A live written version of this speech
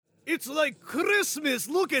It's like Christmas.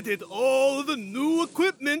 Look at it. All the new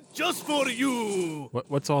equipment just for you.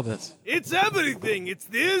 What's all this? It's everything. It's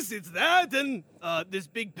this, it's that, and this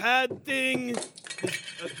big pad thing.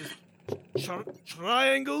 This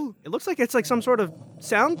triangle. It looks like it's like some sort of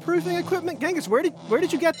soundproofing equipment. Genghis, where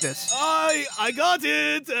did you get this? I got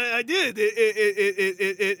it. I did.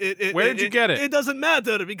 Where did you get it? It doesn't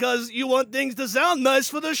matter because you want things to sound nice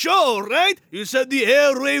for the show, right? You said the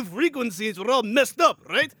airwave frequencies were all messed up,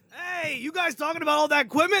 right? Hey, you guys talking about all that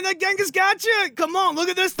equipment that Genghis got you? Come on, look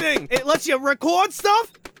at this thing. It lets you record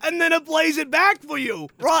stuff, and then it plays it back for you.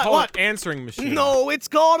 It's called an answering machine. No, it's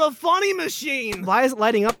called a funny machine. Why is it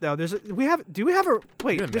lighting up though? Do we have a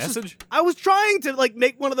wait? You have a message? I was trying to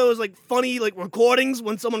make one of those funny recordings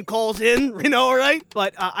when someone calls in, right?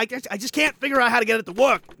 But I just can't figure out how to get it to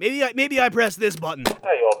work. Maybe I press this button. How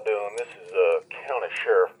y'all doing? This is County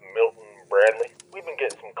Sheriff Milton Bradley. We've been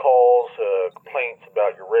getting some calls, complaints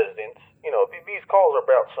about your residents. These calls are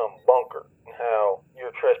about some bunker and how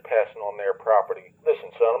you're trespassing on their property. Listen,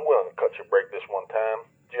 son, I'm willing to cut you a break this one time.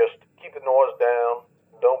 Just keep the noise down.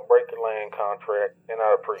 Don't break your land contract, and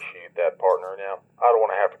I appreciate that, partner. Now, I don't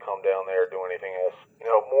want to have to come down there or do anything else.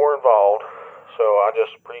 More involved, so I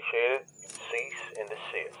just appreciate it. Cease and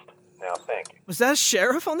desist. Now, thank you. Was that a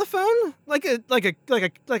sheriff on the phone? Like a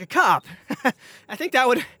cop? I think that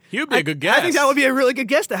would. He would be a good guest. I think that would be a really good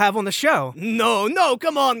guest to have on the show. No,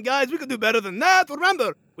 come on, guys. We could do better than that.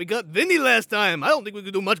 Remember, we got Vinny last time. I don't think we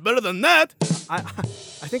could do much better than that. I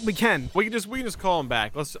think we can. We can just call him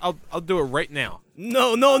back. I'll do it right now.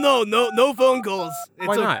 No phone calls.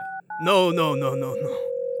 Why not? No.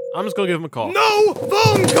 I'm just gonna give him a call. No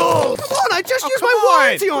phone calls! Come on, I just used my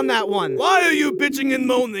warranty on that one. Why are you bitching and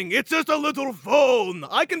moaning? It's just a little phone.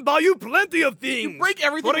 I can buy you plenty of things. You break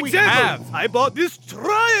everything For we example, have. I bought this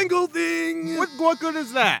triangle thing. What good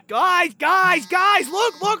is that? Guys,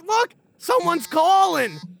 look! Someone's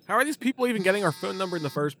calling. How are these people even getting our phone number in the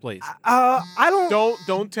first place? I don't.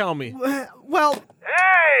 Don't tell me. Well.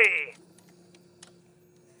 Hey!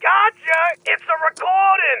 Gotcha! It's a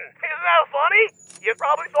recording! Isn't that funny? You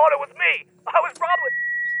probably thought it was me. I was probably...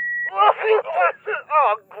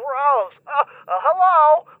 Oh, gross.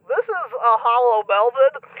 Hello? This is Hollow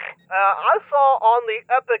Melvin. I saw on the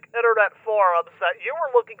Epic Internet forums that you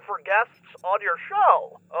were looking for guests on your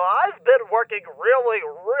show. I've been working really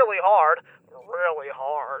hard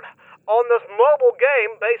on this mobile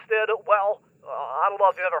game based in, I don't know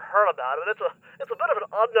if you've ever heard about it. It's a bit of an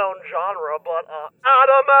unknown genre, but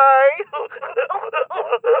anime.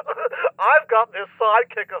 I've got this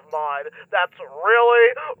sidekick of mine that's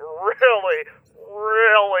really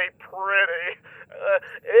pretty.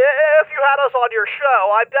 If you had us on your show,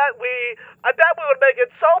 I bet we would make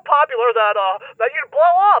it so popular that you'd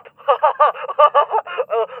blow up.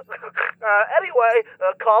 Anyway,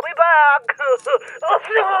 call me back.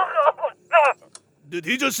 Did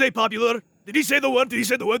he just say popular? Did he say the word? Did he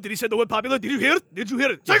say the word popular? Did you hear it? Did you hear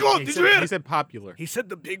it? Did you hear it? He said popular. He said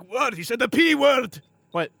the big word. He said the P word.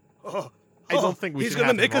 What? I don't think we He's should gonna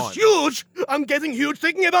have make him us on. huge. I'm getting huge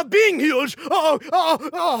thinking about being huge. Hey,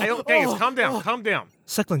 calm down.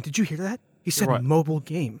 Seclin, did you hear that? He said What? mobile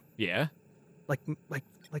game. Yeah? Like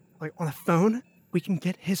on a phone? We can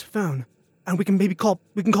get his phone. And we can call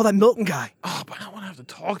that Milton guy. Oh, but I don't want to have to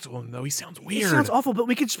talk to him, though. He sounds weird. He sounds awful, but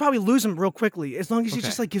we could just probably lose him real quickly. As long as he Okay.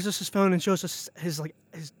 just gives us his phone and shows us his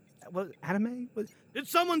anime? Did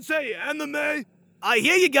someone say anime? I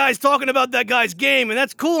hear you guys talking about that guy's game, and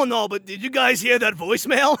that's cool and all, but did you guys hear that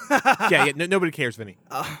voicemail? Yeah, nobody cares, Vinny.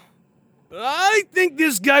 I think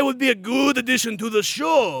this guy would be a good addition to the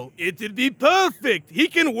show. It'd be perfect. He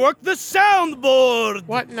can work the soundboard.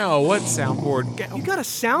 What? No, what soundboard? You got a Why?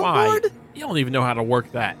 soundboard? You don't even know how to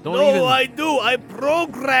work that. I do. I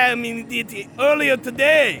programmed it earlier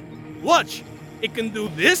today. Watch. It can do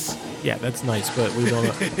this, Yeah, that's nice, but we don't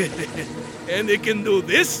know. and it can do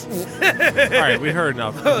this. All right, we heard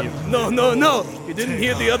enough from you. No. You didn't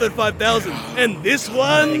hear the other 5,000. And this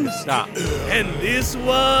one. Stop. And this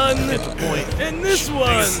one. Get the point. And this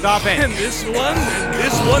one. Stop it. And this one. And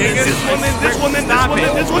this one. And this one. And this one. And this Stop one. it.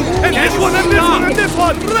 And this one. And this one. And this one. And this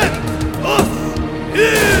one.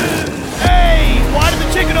 Hey! Why did the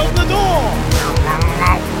chicken open the door?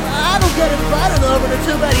 I don't get invited over to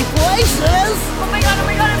too many places. Oh my god.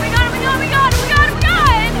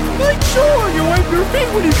 Make sure you wipe your feet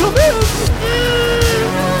when you come in.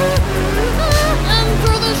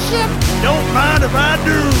 Enter the ship. Don't mind if I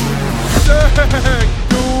do.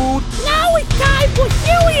 Dude. Now it's time for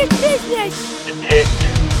serious business. Detect,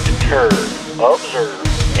 deter, observe,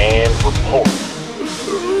 and report.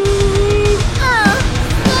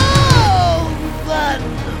 Oh,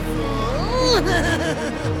 wonderful.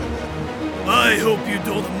 I hope you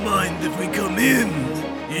don't mind if we come in.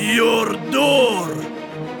 Your door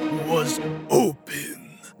was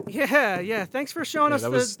open. Yeah. Thanks for showing us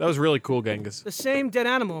that was really cool, Genghis. the same dead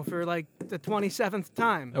animal for like the 27th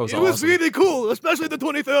time. That was It awesome. was really cool, especially the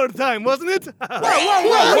 23rd time, wasn't it? Whoa, what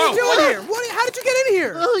are you doing here? How did you get in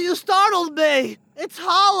here? Oh, you startled me. It's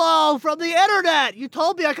Hollow from the internet. You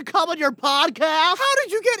told me I could come on your podcast. How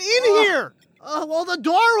did you get in here? Well, the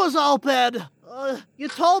door was open. You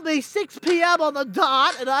told me 6 p.m. on the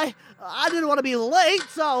dot, and I didn't want to be late,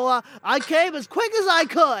 so I came as quick as I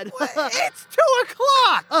could. It's 2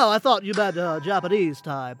 o'clock. Oh, I thought you meant Japanese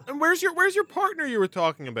time. And where's your partner you were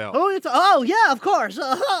talking about? Oh, yeah, of course.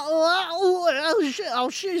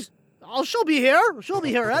 She'll be here. She'll be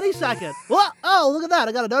here any second. What? Oh, look at that.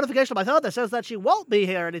 I got a notification on my phone that says that she won't be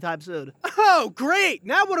here anytime soon. Oh, great.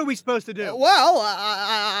 Now what are we supposed to do? Well,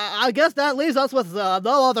 I guess that leaves us with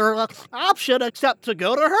no other option except to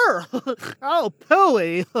go to her. Oh,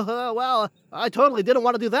 pooey. Well, I totally didn't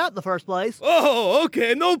want to do that in the first place. Oh,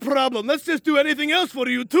 okay, no problem. Let's just do anything else for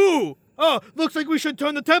you, too. Oh, looks like we should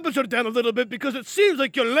turn the temperature down a little bit because it seems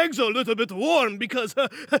like your legs are a little bit warm because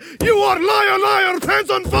you are liar,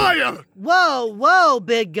 pants on fire! Whoa,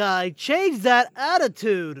 big guy. Change that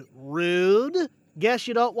attitude, rude. Guess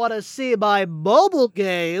you don't want to see my mobile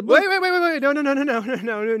game. Wait.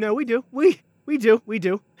 No, we do. We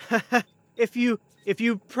do. If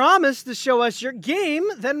you promise to show us your game,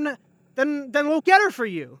 then we'll get her for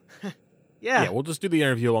you. Yeah, we'll just do the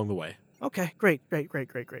interview along the way. Okay, great.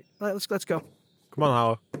 Let's go. Come on,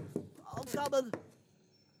 Hollow. I'm coming.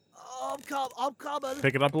 I'm coming.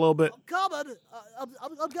 Pick it up a little bit. I'm coming.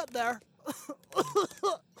 I'm getting there.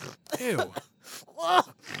 Ew.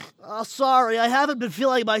 Sorry, I haven't been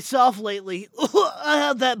feeling myself lately. I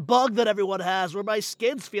have that bug that everyone has where my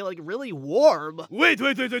skin's feeling really warm. Wait.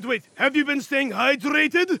 Have you been staying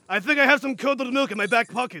hydrated? I think I have some curdled milk in my back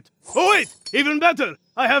pocket. Oh, wait, even better.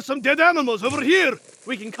 I have some dead animals over here.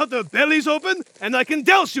 We can cut their bellies open, and I can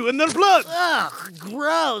douse you in their blood. Ugh,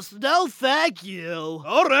 gross. No, thank you.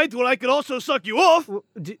 All right, well, I could also suck you off.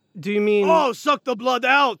 Do you mean... Oh, suck the blood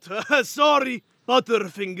out. Sorry,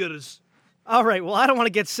 butterfingers. All right, well, I don't want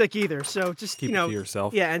to get sick either, so just, Keep it to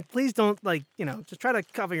yourself. Yeah, and please don't, just try to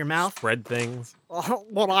cover your mouth. Spread things.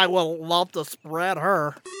 Well, I will love to spread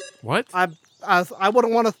her. What? I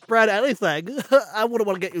wouldn't want to spread anything. I wouldn't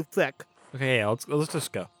want to get you sick. Okay, yeah, let's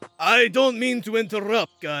just go. I don't mean to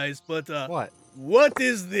interrupt, guys, but, What? what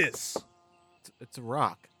is this? It's a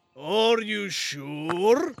rock. Are you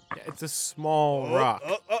sure? Yeah, it's a small rock.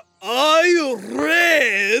 I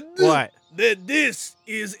read What? that this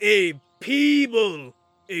is a pebble.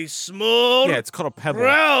 A small, Yeah, it's called a pebble.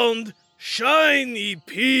 round, shiny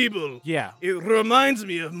pebble. Yeah. It reminds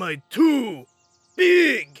me of my 2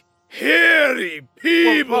 big, hairy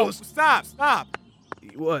Whoa, pebbles. stop.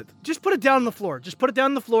 What? Just put it down on the floor. Just put it down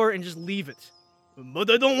on the floor and just leave it. But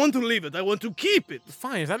I don't want to leave it. I want to keep it.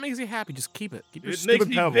 Fine, if that makes you happy, just keep it. Keep your It stupid makes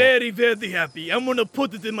me pebble. very, very happy. I'm gonna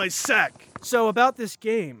put it in my sack. So about this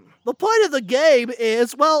game. The point of the game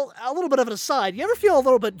is, well, a little bit of an aside. You ever feel a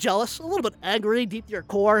little bit jealous, a little bit angry deep to your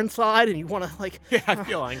core inside, and you want to, Yeah, I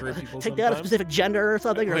feel angry at people take down a sometimes. specific gender or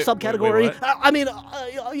something, or a Wait, subcategory? what? I mean,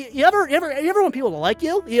 you ever want people to like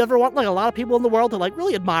you? You ever want, like, a lot of people in the world to, like,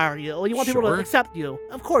 really admire you? You want people to Sure. accept you?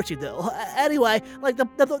 Of course you do. Anyway, like, the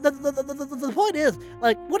point is,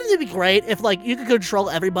 like, wouldn't it be great if, like, you could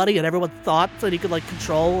control everybody and everyone's thoughts, and you could, like,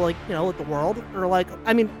 control, like, like, the world? Or, like,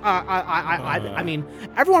 I mean, I mean,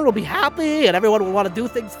 everyone will be happy, and everyone will want to do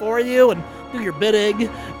things for you and do your bidding.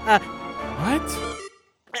 What?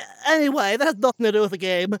 Anyway, that has nothing to do with the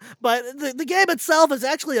game, but the game itself is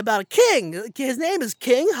actually about a king. His name is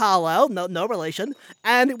King Hollow, no relation,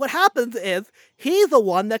 and what happens is he's the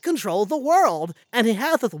one that controls the world, and he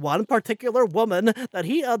has this one particular woman that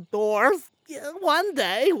he adores. One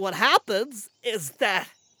day, what happens is that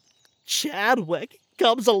Chadwick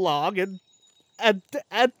comes along and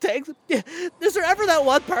takes... Is there ever that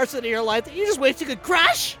one person in your life that you just wish you could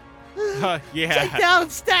crush? Yeah. Take down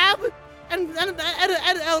and stab and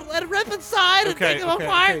rip inside and take them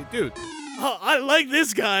apart? Okay, dude. Oh, I like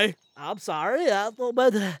this guy. I'm sorry,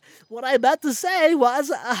 but what I meant to say was,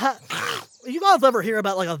 you guys ever hear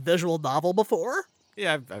about, like, a visual novel before?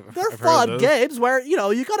 Yeah, They're I've heard fun of those. games where, you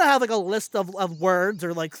gotta have, like, a list of words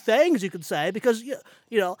or, like, things you can say because,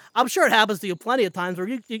 I'm sure it happens to you plenty of times where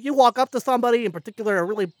you walk up to somebody, in particular a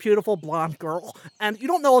really beautiful blonde girl, and you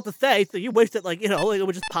don't know what to say, so you wish that, like, it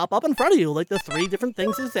would just pop up in front of you, like the 3 different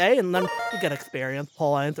things to say, and then you get experience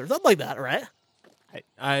points or something like that, right?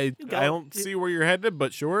 I You go. don't see where you're headed,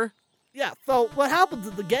 but sure. Yeah, so what happens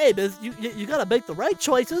in the game is you gotta make the right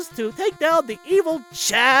choices to take down the evil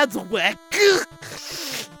Chadwick.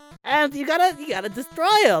 And you gotta destroy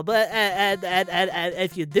him, and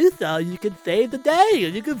if you do so, you can save the day,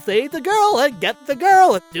 and you can save the girl, and get the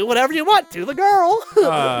girl, and do whatever you want to the girl.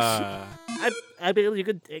 I mean, you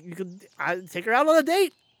could take her out on a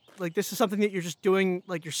date. Like, this is something that you're just doing,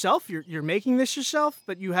 like, yourself. You're making this yourself,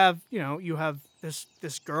 but you have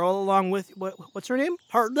this girl along with what's her name?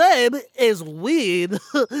 Her name is Weed.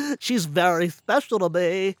 She's very special to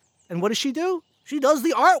me. And what does she do? She does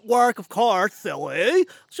the artwork, of course, silly.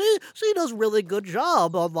 She does a really good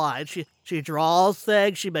job online. She draws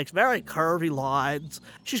things. She makes very curvy lines.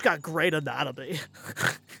 She's got great anatomy.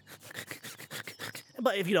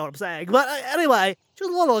 But if you know what I'm saying. But anyway, she's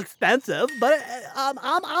a little expensive. But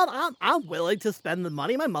I'm willing to spend the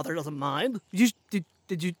money. My mother doesn't mind. Did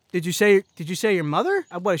you say your mother?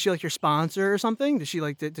 What, is she like your sponsor or something? Does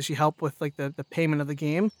she help with like the payment of the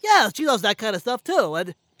game? Yeah, she does that kind of stuff too.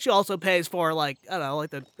 And she also pays for like, I don't know,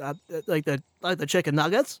 like the chicken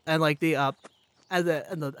nuggets and like the and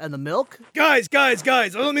the milk. Guys, I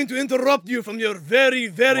don't mean to interrupt you from your very,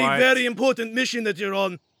 very, What? very important mission that you're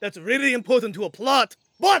on. That's really important to a plot.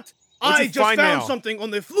 But I you just find found now? something on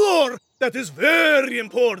the floor that is very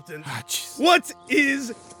important. Jeez. What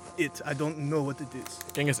is it? I don't know what it is.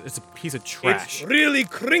 Genghis, it's a piece of trash. It's really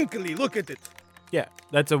crinkly. Look at it. Yeah,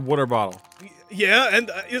 that's a water bottle. Yeah, and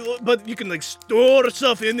but you can like store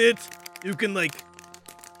stuff in it. You can like,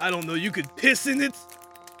 I don't know. You could piss in it.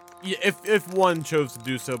 Yeah, if one chose to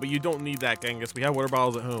do so, but you don't need that, Genghis. We have water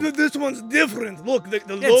bottles at home. This one's different. Look, the It's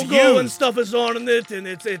logo and used. stuff is on it, and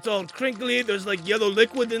it's all crinkly. There's like yellow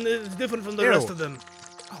liquid in it. It's different from the Ew. rest of them.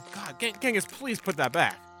 Oh God, Genghis, please put that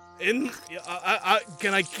back.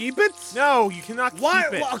 Can I keep it? No, you cannot keep Why?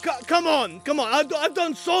 it. Come on! I've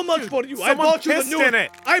done so much Dude, for you. I someone bought you the pissed new. in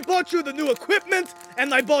it. I bought you the new equipment,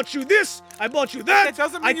 and I bought you this. I bought you that. That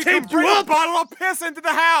doesn't mean I you can taped bring you a up. bottle of piss into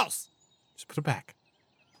the house. Just put it back,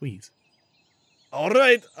 please. All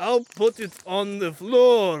right, I'll put it on the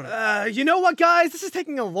floor. You know what, guys? This is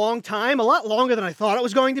taking a long time, a lot longer than I thought it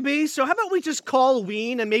was going to be. So how about we just call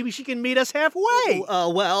Ween and maybe she can meet us halfway?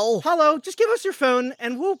 Well, Hello, just give us your phone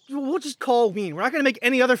and we'll just call Ween. We're not gonna make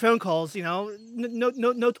any other phone calls. You know,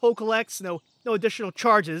 no toll collects, no additional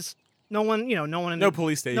charges. No one. No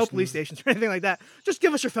police stations. No police stations or anything like that. Just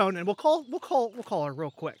give us your phone and we'll call her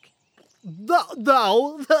real quick.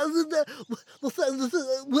 no.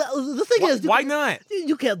 The thing is, Why not?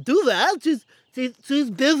 You can't do that. She's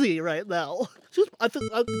busy right now. She's How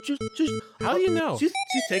do you know? She's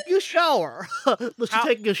taking a shower. She's How-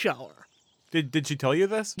 taking a shower. Did she tell you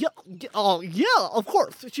this? Yeah. Oh, yeah. Of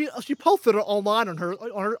course. She posted it online on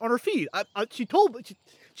her feed. She told me.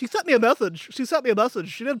 She sent me a message. She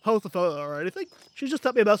didn't post a photo or anything. She just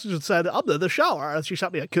sent me a message and said, "I'm in the shower," and she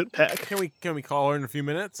sent me a cute pic. Can we call her in a few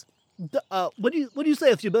minutes? When you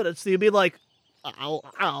say a few minutes, do you mean like, I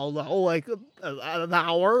don't know, like an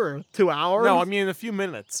hour or 2 hours? No, I mean in a few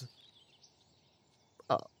minutes.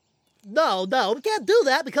 No, we can't do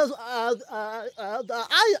that because I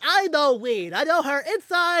know Weed. I know her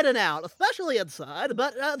inside and out, especially inside.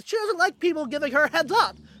 But she doesn't like people giving her heads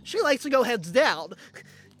up. She likes to go heads down.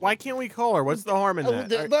 Why can't we call her? What's the harm in that?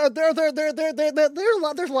 There's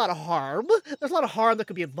a lot of harm. There's a lot of harm that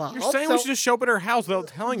could be involved. You're saying we should just show up at her house without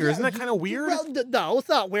telling her? Isn't that kind of weird? Well, no, it's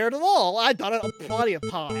not weird at all. I've done it plenty of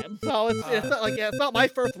times, so it's not like it's not my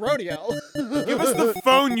first rodeo. Give us the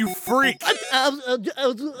phone, you freak!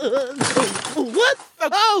 What?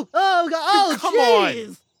 Oh, Come on.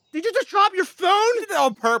 jeez. Did you just drop your phone? You did that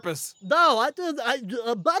on purpose. No, I did.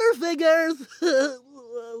 Butterfingers.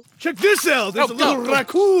 Check this out. There's a little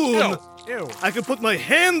raccoon. Ew. I can put my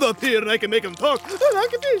hand up here and I can make him talk. Whoa.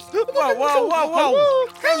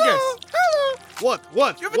 Genghis. What?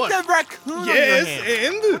 You have a dead raccoon on your Yes,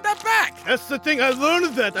 hand. and Put that back. that's the thing. I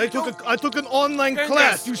learned that. I took an online Genghis,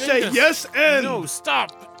 class. You say Genghis. yes and. No,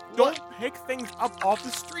 stop. Don't pick things up off the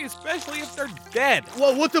street, especially if they're dead.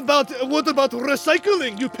 Well, what about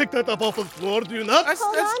recycling? You pick that up off the floor, do you not? That's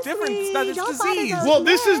different. It's not. It's Don't bother disease. those Well,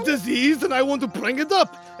 this is kids. disease, and I want to bring it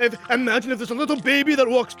up. Imagine if there's a little baby that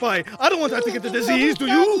walks by. I don't want that to get the disease, do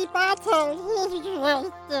you? Ah,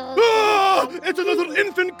 it's a little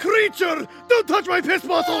infant creature. Don't touch my piss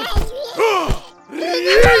bottle. Ah,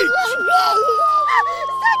 yeet.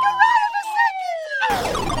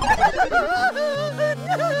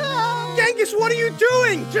 Genghis, what are you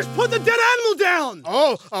doing? Just put the dead animal down.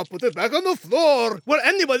 Oh, I'll put it back on the floor where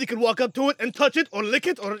anybody can walk up to it and touch it or lick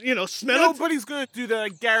it or, smell it. Nobody's gonna do that. I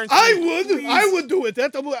guarantee. I you. would. Please. I would do it.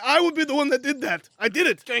 I would be the one that did that. I did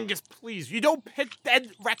it. Genghis, please. You don't pick dead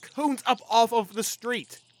raccoons up off of the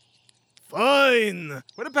street. Fine.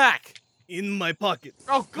 Put it back. In my pocket.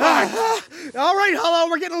 Oh, God. All right, Hollow,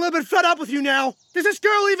 we're getting a little bit fed up with you now. Does this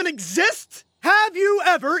girl even exist? Have you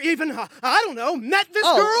ever even, I don't know, met this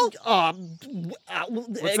girl?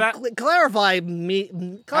 What's that? Clarify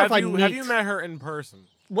me. Clarify Have you met her in person?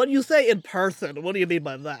 When you say in person, what do you mean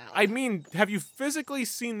by that? I mean, have you physically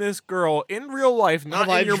seen this girl in real life, not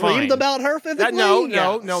Have in your I dreamed mind? about her physically? No.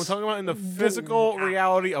 Yes. I'm talking about in the physical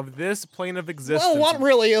reality of this plane of existence. Well, what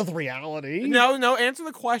really is reality? No, answer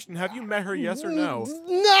the question. Have you met her, yes or no?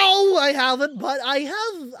 No, I haven't, but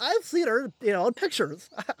I've seen her, in pictures.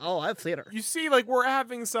 Oh, I've seen her. You see, we're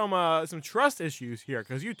having some trust issues here,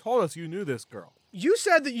 because you told us you knew this girl. You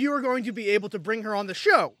said that you were going to be able to bring her on the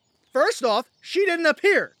show. First off, she didn't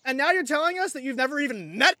appear. And now you're telling us that you've never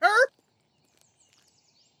even met her?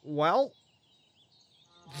 Well,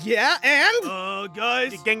 yeah, and?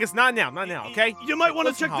 Guys. Genghis, not now, okay? You might want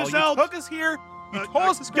to Listen, check this Hollow, out. You took us here. You told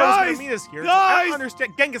us this girl was going to meet us here. So I Guys! don't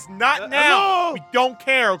understand. Genghis, not now. Hello? We don't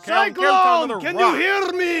care, okay? I don't care if it's on another Can rock. you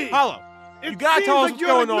hear me? Hollow, you It gotta seems tell us like what's you're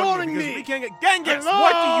going on ignoring here, because me. we can't get... Genghis, Hello?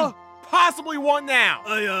 what do you possibly want now?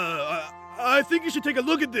 I think you should take a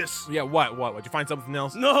look at this. Yeah, what? Did you find something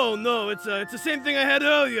else? No, it's the same thing I had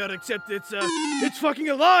earlier, except it's fucking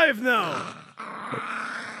alive now.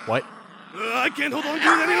 What? I can't hold on to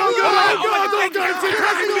it any longer. Oh my God! It's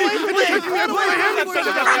attacking me! It's attacking me! I put my hand up to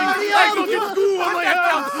the thing. I don't get goo on my hand.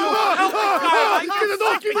 Get it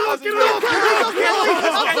off! Get it off! Get it off!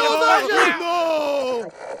 No!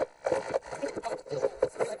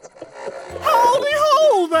 Howdy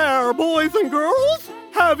ho there, boys and girls!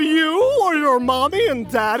 Have you or your mommy and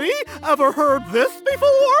daddy ever heard this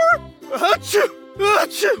before? Achoo!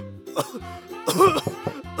 Achoo!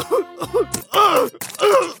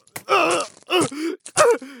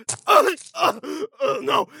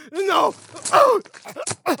 No!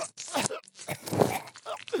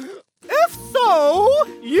 If so,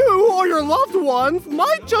 you or your loved ones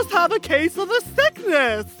might just have a case of the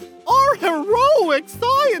sickness. Our heroic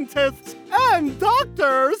scientists and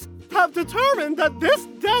doctors have determined that this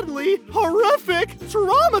deadly, horrific,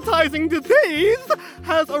 traumatizing disease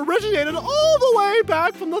has originated all the way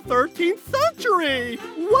back from the 13th century.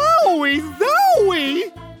 Wowie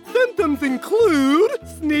zowie! Symptoms include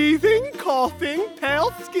sneezing, coughing,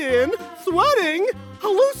 pale skin, sweating,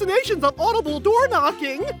 hallucinations of audible door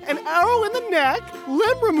knocking, an arrow in the neck,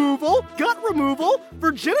 limb removal, gut removal,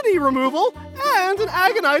 virginity removal, and an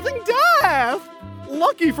agonizing death.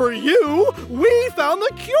 Lucky for you, we found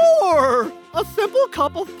the cure! A simple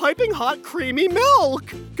cup of piping hot creamy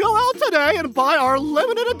milk! Go out today and buy our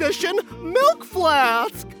limited edition milk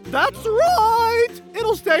flask! That's right!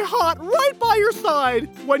 It'll stay hot right by your side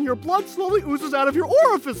when your blood slowly oozes out of your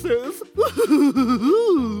orifices!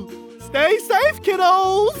 Stay safe,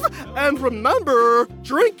 kiddos! And remember,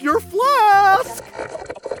 drink your flask!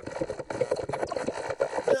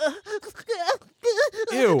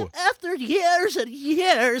 Ew. After years and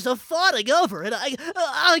years of fawning over it,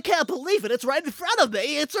 I can't believe it. It's right in front of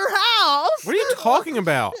me. It's her house. What are you talking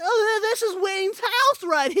about? This is Wayne's house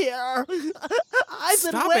right here. I've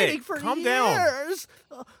been Stop waiting it. for Calm down. years.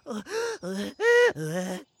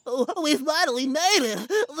 We finally made it.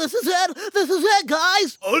 This is it. This is it,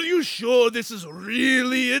 guys. Are you sure this is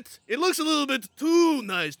really it? It looks a little bit too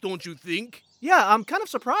nice, don't you think? Yeah, I'm kind of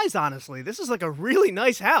surprised, honestly. This is like a really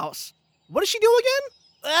nice house. What does she do again?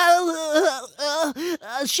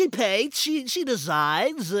 She paints, she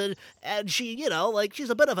designs, and she, she's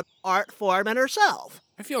a bit of an art form in herself.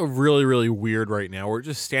 I feel really, really weird right now. We're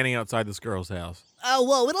just standing outside this girl's house.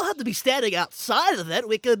 Well, we don't have to be standing outside of it.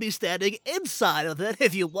 We could be standing inside of it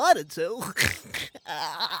if you wanted to.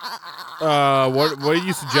 What are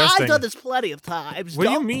you suggesting? I've done this plenty of times. What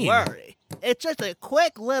do you Don't mean? worry. It's just a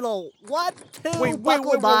quick little 1-2 Wait,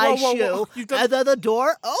 buckle whoa, my whoa, whoa, shoe, whoa. You've done- and then the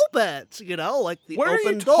door opens, like the What are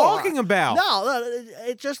open you door. talking about? No,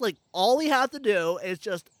 it's just like all we have to do is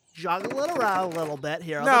just juggle it around a little bit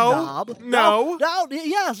here on No, the knob. no.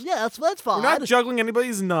 Yes, that's fine. We're not juggling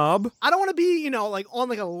anybody's knob. I don't want to be, on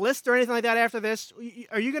like a list or anything like that after this.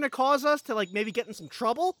 Are you going to cause us to maybe get in some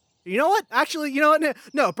trouble? You know what? Actually, you know what?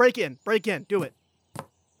 No, break in, do it.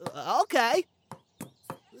 Okay.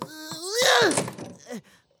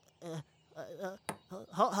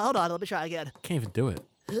 Hold on, let me try again. Can't even do it.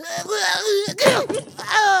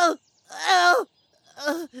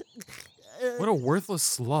 What a worthless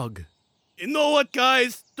slug. You know what,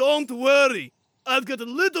 guys? Don't worry. I've got a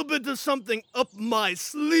little bit of something up my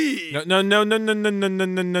sleeve. No.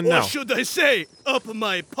 Or should I say, up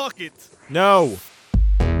my pocket. No.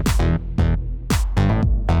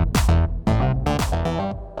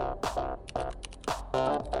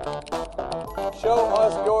 Show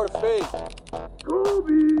us your fate.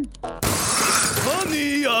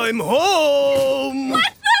 Honey, I'm home. What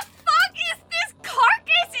the fuck is this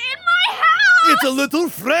carcass in my house? It's a little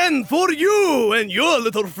friend for you, and your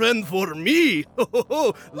little friend for me.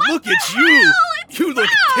 Look at you. You look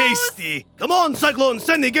tasty. Come on, Cyclone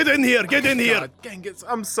Sandy, get in here. Get in here. God, Genghis,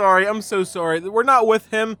 I'm sorry. I'm so sorry. We're not with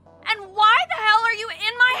him. And why the hell are you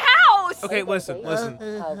in my house? Okay, listen.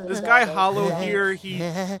 This guy Hollow here,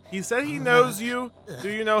 he said he knows you. Do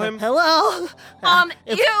you know him? Hello? It's I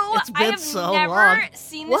been have so never long.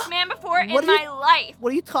 seen this What? man before in What are my life.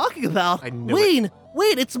 What are you talking about? I knew it.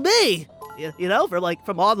 Wayne, it's me. You know,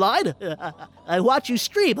 from online. I watch you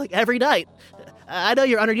stream like every night. I know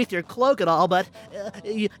you're underneath your cloak and all, but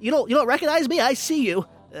you don't recognize me. I see you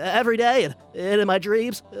every day and in my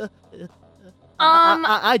dreams.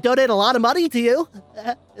 I donate a lot of money to you.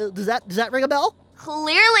 Does that ring a bell?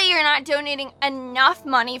 Clearly, you're not donating enough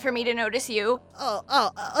money for me to notice you.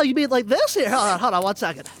 Oh, you mean like this? Here, hold on 1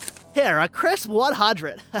 second. Here, a crisp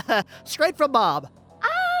 100, straight from Mom.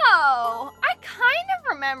 Oh, I kind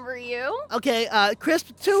of remember you. Okay,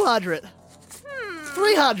 crisp 200,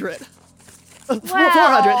 300. Well,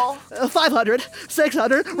 400, 500,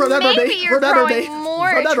 600, remember maybe me, you're remember growing me, more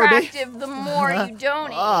remember me. attractive the more you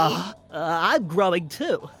donate. I'm growing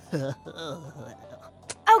too.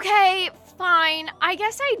 Okay, fine. I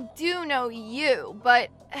guess I do know you, but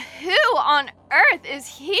who on earth is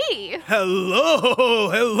he?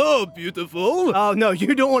 Hello, beautiful. Oh, no,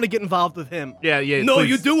 you don't want to get involved with him. Yeah. No, please.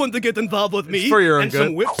 you do want to get involved with me. It's for your own and good.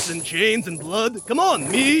 some whips and chains and blood. Come on,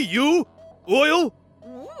 me, you, oil.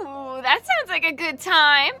 Ooh, that sounds like a good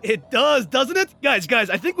time. It does, doesn't it? Guys,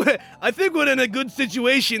 I think we're in a good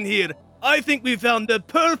situation here. I think we found the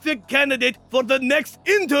perfect candidate for the next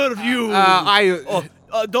interview.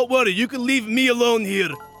 Don't worry, you can leave me alone here.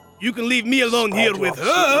 You can leave me alone here with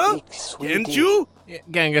her, can't you? Yeah,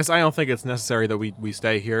 Genghis, I don't think it's necessary that we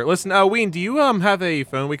stay here. Listen, Ween, do you have a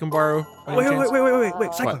phone we can borrow? by any chance?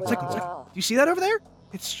 Wait. Cyclone. Do you see that over there?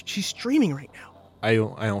 She's streaming right now. I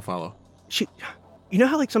don't follow. You know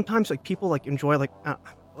how like sometimes like people like enjoy like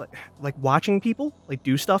watching people like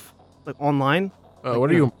do stuff like online.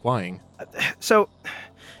 What are you implying? So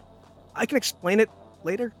I can explain it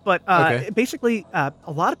later, but Okay. basically a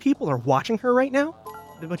lot of people are watching her right now,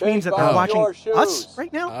 which means that they're watching us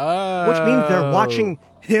right now, which means they're watching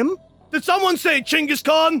him. Did someone say Genghis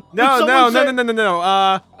Khan? No.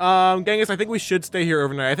 Genghis, I think we should stay here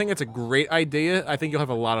overnight. I think it's a great idea. I think you'll have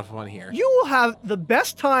a lot of fun here. You will have the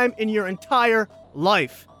best time in your entire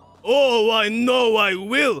life. Oh, I know I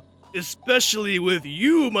will. Especially with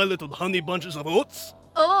you, my little honey bunches of oats.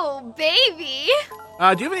 Oh, baby.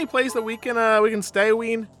 Do you have any place that we can stay,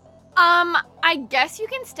 Ween? I guess you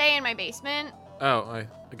can stay in my basement. Oh, I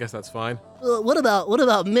guess that's fine. What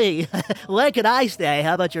about me? Where can I stay?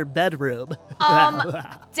 How about your bedroom?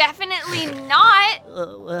 Definitely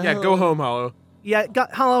not. Yeah, go home, Hollow. Yeah,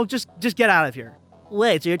 hello, just get out of here.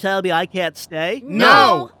 Wait, so you're telling me I can't stay?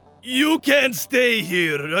 No. You can't stay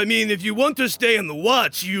here. I mean, if you want to stay and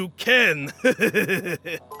watch, you can.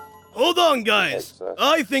 Hold on, guys.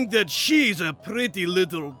 I think that she's a pretty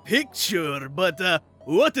little picture, but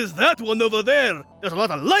what is that one over there? There's a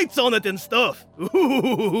lot of lights on it and stuff.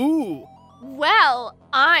 Ooh. Well,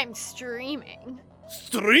 I'm streaming.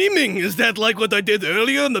 Streaming? Is that like what I did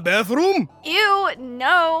earlier in the bathroom? Ew,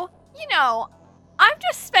 no. You know, I'm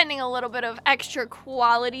just spending a little bit of extra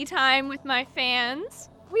quality time with my fans.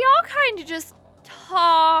 We all kind of just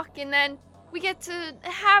talk, and then we get to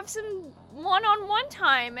have some one-on-one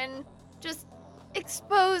time and just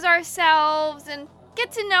expose ourselves and get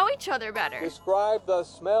to know each other better. Describe the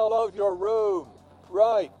smell of your room.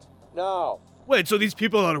 Right now. Wait, so these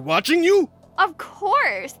people are watching you? Of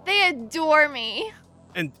course, they adore me.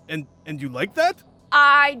 And you like that?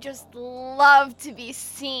 I just love to be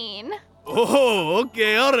seen. Oh,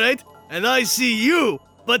 okay, all right. And I see you.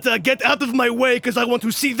 But get out of my way, because I want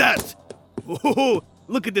to see that. Oh,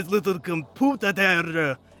 look at this little computer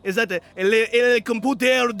there. Is that a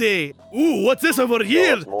computer day? Ooh, what's this over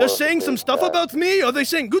here? They're saying some stuff about me? Are they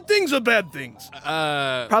saying good things or bad things?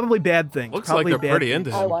 Probably bad things. Looks Probably like they're bad pretty things.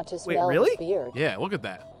 into him. want to smell really? his beard. Yeah, look at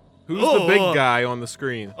that. Who's the big guy on the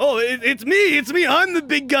screen? Oh, it's me. I'm the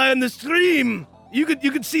big guy on the stream. You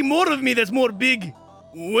could see more of me that's more big.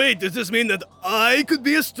 Wait, does this mean that I could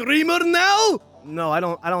be a streamer now? No, I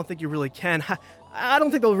don't think you really can. I don't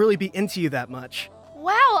think they'll really be into you that much.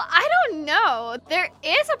 Well, I don't know. There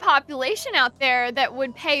is a population out there that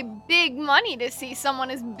would pay big money to see someone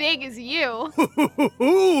as big as you.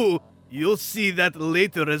 You'll see that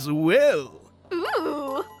later as well.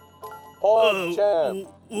 Ooh. Pog champ.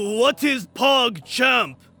 What is Pog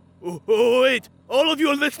Champ? Oh, wait. All of you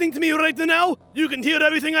are listening to me right now? You can hear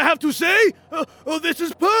everything I have to say? This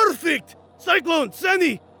is perfect! Cyclone,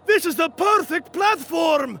 Senny, this is the perfect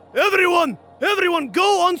platform! Everyone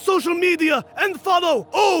go on social media and follow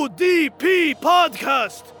ODP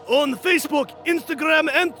Podcast on Facebook, Instagram,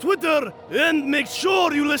 and Twitter. And make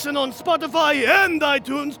sure you listen on Spotify and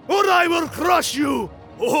iTunes, or I will crush you!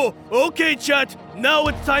 Oh, okay, chat. Now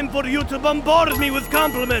it's time for you to bombard me with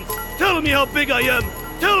compliments. Tell me how big I am.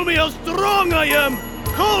 Tell me how strong I am.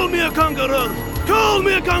 Call me a conqueror. Call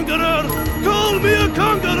me a conqueror. Call me a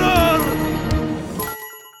conqueror.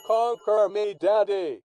 Conquer me, Daddy.